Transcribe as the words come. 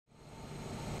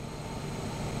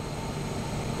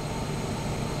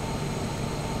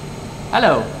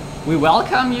Hello, we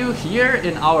welcome you here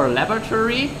in our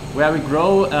laboratory where we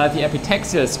grow the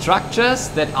epitaxial structures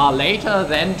that are later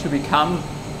then to become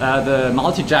the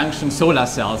multi-junction solar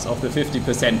cells of the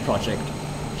 50% project.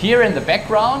 Here in the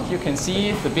background you can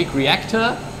see the big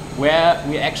reactor where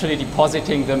we're actually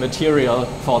depositing the material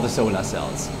for the solar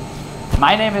cells.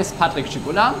 My name is Patrick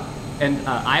Schigula and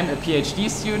I'm a PhD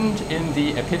student in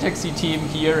the epitaxy team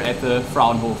here at the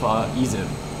Fraunhofer ISE.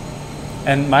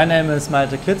 And my name is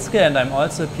Malte Klitzke and I'm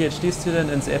also a PhD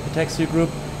student in the epitaxy group,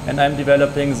 and I'm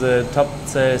developing the top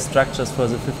cell structures for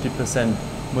the 50%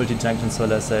 multi-junction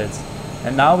solar cells.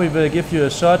 And now we will give you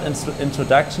a short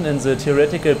introduction in the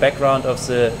theoretical background of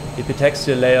the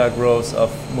epitaxial layer growth of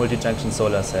multi-junction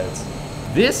solar cells.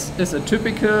 This is a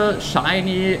typical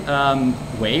shiny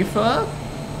wafer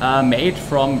made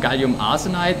from gallium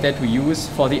arsenide that we use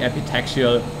for the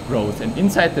epitaxial growth. And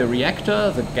inside the reactor,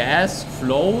 the gas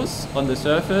flows on the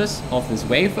surface of this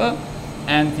wafer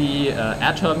and the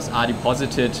atoms are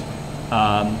deposited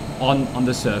on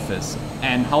the surface.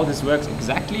 And how this works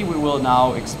exactly, we will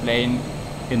now explain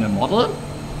in a model.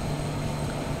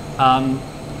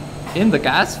 In the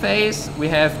gas phase, we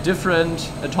have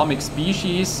different atomic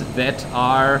species that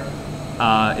are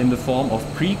in the form of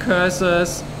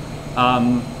precursors,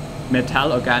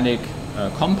 metal organic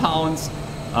compounds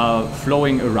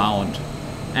flowing around.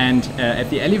 And at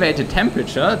the elevated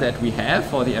temperature that we have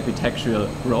for the epitaxial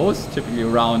growth, typically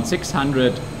around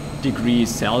 600 degrees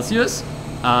Celsius,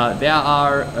 there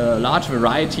are a large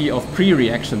variety of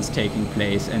pre-reactions taking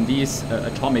place, and these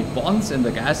atomic bonds in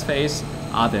the gas phase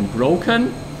are then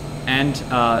broken, and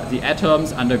the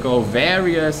atoms undergo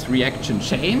various reaction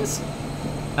chains,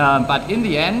 but in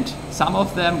the end some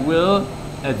of them will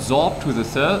adsorb to the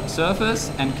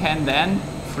surface and can then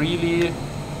freely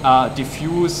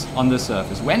diffuse on the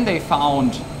surface. When they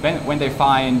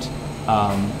find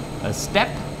a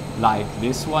step like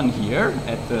this one here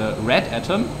at the red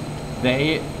atom,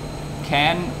 they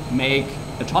can make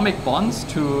atomic bonds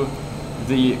to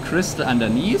the crystal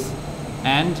underneath,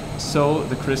 and so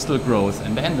the crystal grows.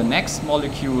 And then the next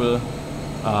molecule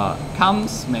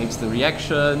comes, makes the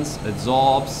reactions,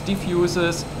 adsorbs,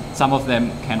 diffuses. Some of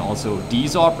them can also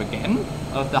desorb again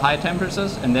at the high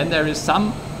temperatures, and then there is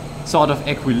some sort of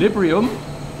equilibrium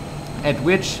at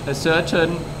which a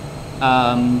certain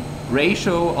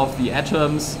ratio of the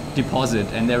atoms deposit,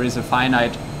 and there is a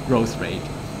finite growth rate.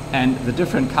 And the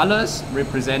different colors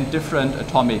represent different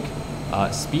atomic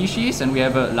species, and we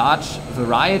have a large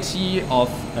variety of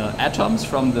atoms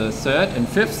from the third and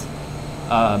fifth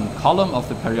column of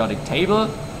the periodic table.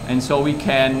 And so we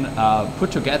can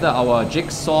put together our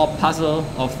jigsaw puzzle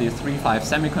of the 3,5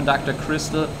 semiconductor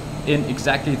crystal in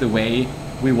exactly the way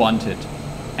we want it.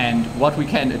 And what we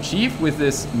can achieve with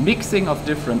this mixing of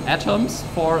different atoms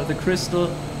for the crystal,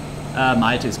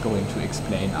 Malte is going to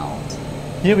explain now.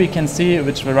 Here we can see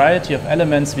which variety of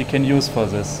elements we can use for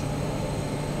this.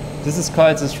 This is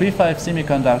called the 3,5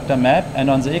 semiconductor map, and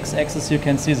on the x-axis you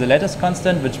can see the lattice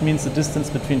constant, which means the distance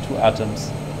between two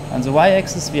atoms. On the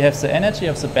y-axis we have the energy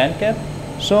of the band gap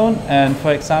shown, and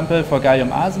for example for gallium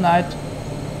arsenide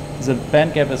the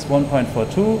band gap is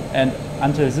 1.42, and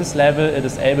until this level it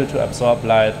is able to absorb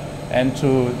light and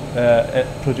to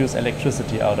produce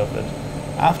electricity out of it.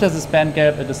 After this band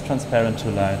gap it is transparent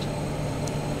to light.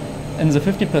 In the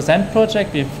 50%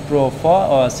 project we grow 4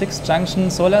 or 6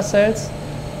 junction solar cells,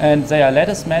 and they are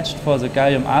lattice matched for the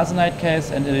gallium arsenide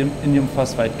case and indium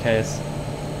phosphide case.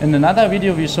 In another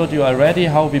video we showed you already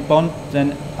how we bond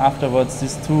then afterwards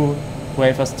these two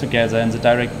wafers together in the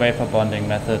direct wafer bonding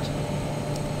method.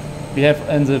 We have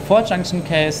in the 4-junction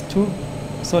case 2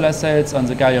 solar cells on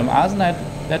the gallium arsenide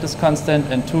lattice constant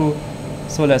and 2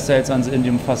 solar cells on the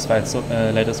indium phosphide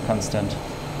lattice constant.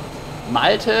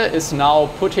 Malte is now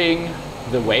putting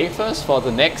the wafers for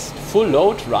the next full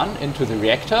load run into the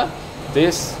reactor.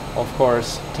 This of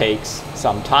course takes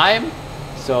some time,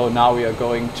 so now we are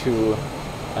going to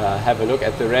have a look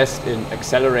at the rest in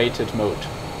accelerated mode.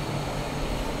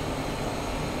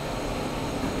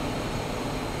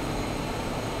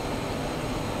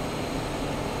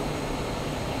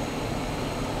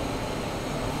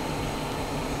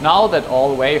 Now that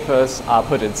all wafers are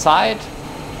put inside,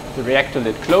 the reactor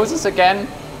lid closes again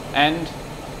and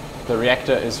the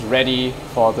reactor is ready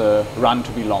for the run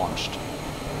to be launched.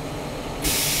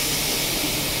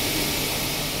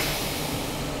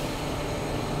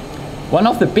 One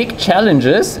of the big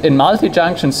challenges in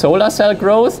multi-junction solar cell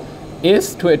growth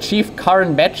is to achieve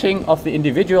current matching of the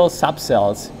individual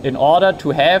subcells in order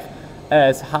to have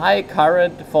as high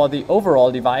current for the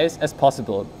overall device as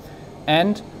possible.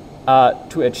 And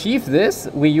to achieve this,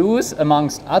 we use,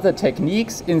 amongst other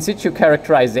techniques, in situ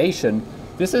characterization.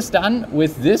 This is done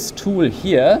with this tool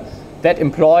here that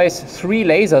employs 3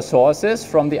 laser sources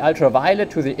from the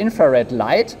ultraviolet to the infrared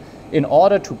light in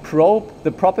order to probe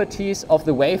the properties of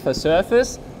the wafer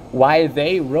surface while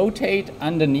they rotate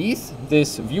underneath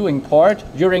this viewing port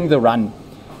during the run.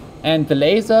 And the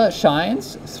laser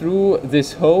shines through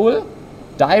this hole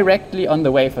directly on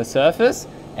the wafer surface,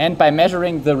 and by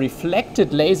measuring the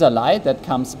reflected laser light that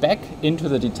comes back into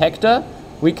the detector,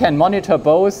 we can monitor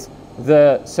both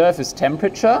the surface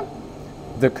temperature,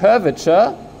 the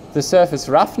curvature, the surface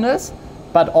roughness,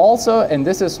 but also, and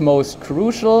this is most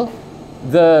crucial,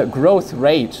 the growth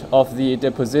rate of the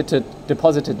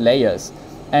deposited layers.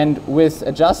 And with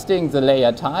adjusting the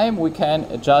layer time, we can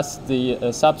adjust the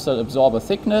subcell absorber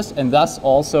thickness and thus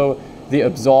also the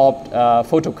absorbed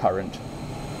photocurrent.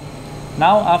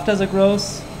 Now, after the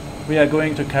growth, we are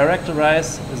going to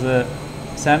characterize the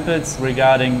samples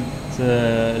regarding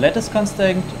the lattice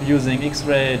constant using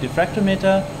X-ray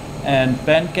diffractometer and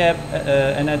bandgap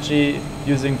energy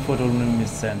using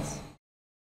photoluminescence.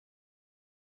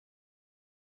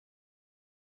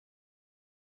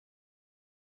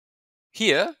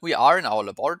 Here we are in our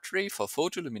laboratory for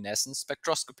photoluminescent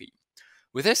spectroscopy.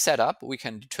 With this setup, we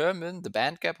can determine the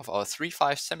bandgap of our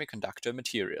 3,5 semiconductor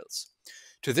materials.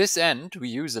 To this end, we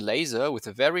use a laser with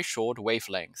a very short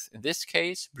wavelength, in this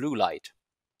case blue light.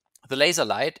 The laser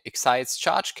light excites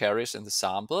charge carriers in the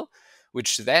sample,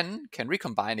 which then can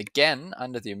recombine again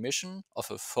under the emission of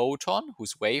a photon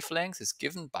whose wavelength is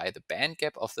given by the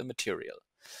bandgap of the material.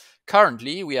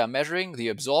 Currently, we are measuring the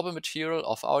absorber material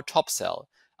of our top cell,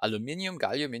 aluminium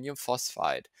gallium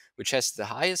phosphide, which has the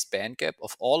highest bandgap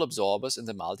of all absorbers in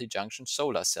the multi-junction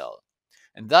solar cell.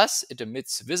 And thus it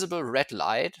emits visible red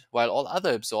light, while all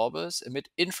other absorbers emit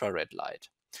infrared light.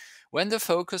 When the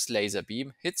focused laser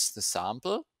beam hits the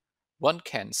sample, one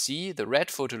can see the red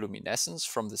photoluminescence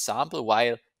from the sample,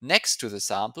 while next to the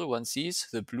sample one sees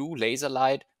the blue laser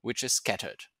light which is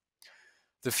scattered.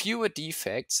 The fewer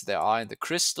defects there are in the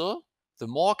crystal, the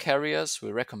more carriers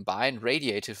will recombine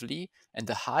radiatively and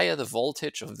the higher the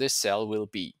voltage of this cell will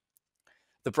be.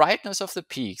 The brightness of the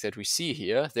peak that we see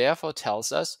here therefore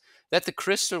tells us that the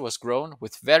crystal was grown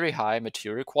with very high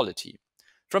material quality.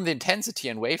 From the intensity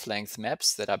and wavelength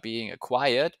maps that are being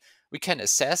acquired, we can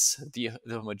assess the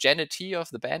homogeneity of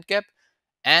the bandgap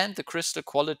and the crystal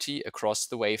quality across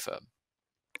the wafer.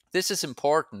 This is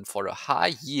important for a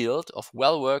high yield of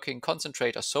well-working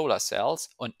concentrator solar cells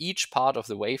on each part of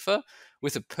the wafer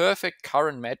with a perfect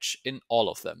current match in all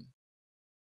of them.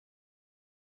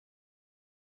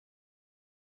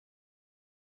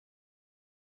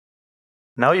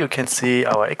 Now you can see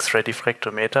our X-ray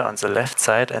diffractometer on the left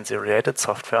side and the related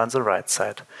software on the right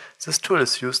side. This tool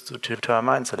is used to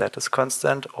determine the lattice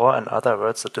constant, or in other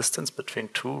words the distance between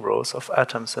 2 rows of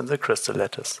atoms in the crystal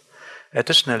lattice.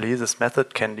 Additionally, this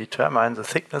method can determine the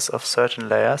thickness of certain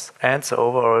layers and the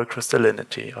overall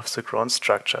crystallinity of the grown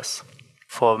structures.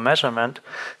 For measurement,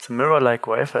 the mirror-like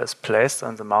wafer is placed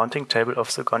on the mounting table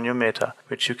of the goniometer,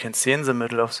 which you can see in the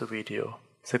middle of the video.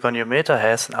 The goniometer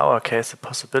has, in our case, the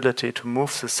possibility to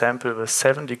move the sample with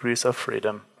 7 degrees of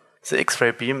freedom. The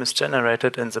X-ray beam is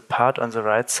generated in the part on the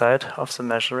right side of the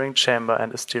measuring chamber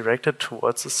and is directed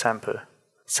towards the sample.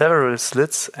 Several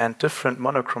slits and different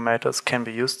monochromators can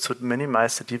be used to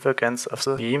minimize the divergence of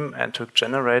the beam and to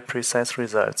generate precise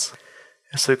results.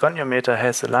 If the goniometer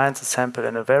has aligned the sample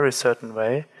in a very certain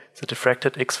way, the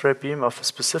diffracted X-ray beam of a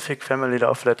specific family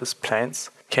of lattice planes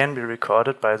can be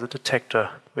recorded by the detector,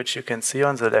 which you can see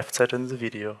on the left side in the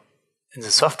video. In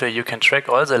the software you can track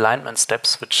all the alignment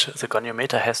steps which the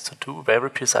goniometer has to do very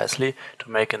precisely to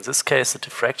make, in this case, the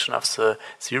diffraction of the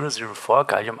 004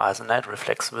 gallium arsenide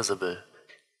reflex visible.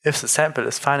 If the sample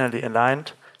is finally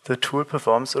aligned, the tool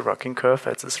performs a rocking curve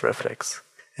at this reflex.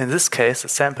 In this case, the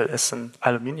sample is an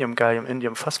aluminium gallium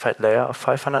indium phosphide layer of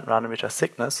 500 nanometer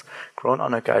thickness grown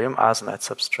on a gallium arsenide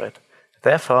substrate.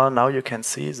 Therefore, now you can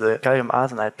see the gallium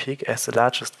arsenide peak as the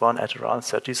largest one at around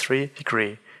 33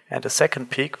 degrees, and the second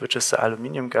peak, which is the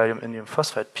aluminium gallium indium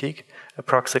phosphide peak,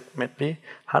 approximately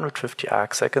 150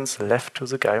 arc seconds left to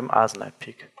the gallium arsenide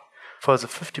peak. For the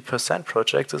 50%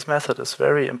 project, this method is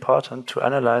very important to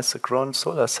analyze the grown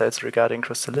solar cells regarding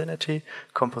crystallinity,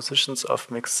 compositions of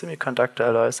mixed semiconductor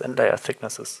alloys, and layer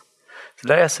thicknesses. The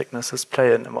layer thicknesses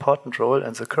play an important role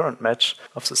in the current match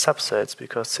of the subcells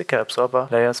because thicker absorber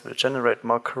layers will generate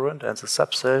more current and the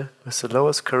subcell with the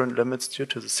lowest current limits due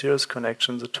to the series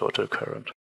connection the total current.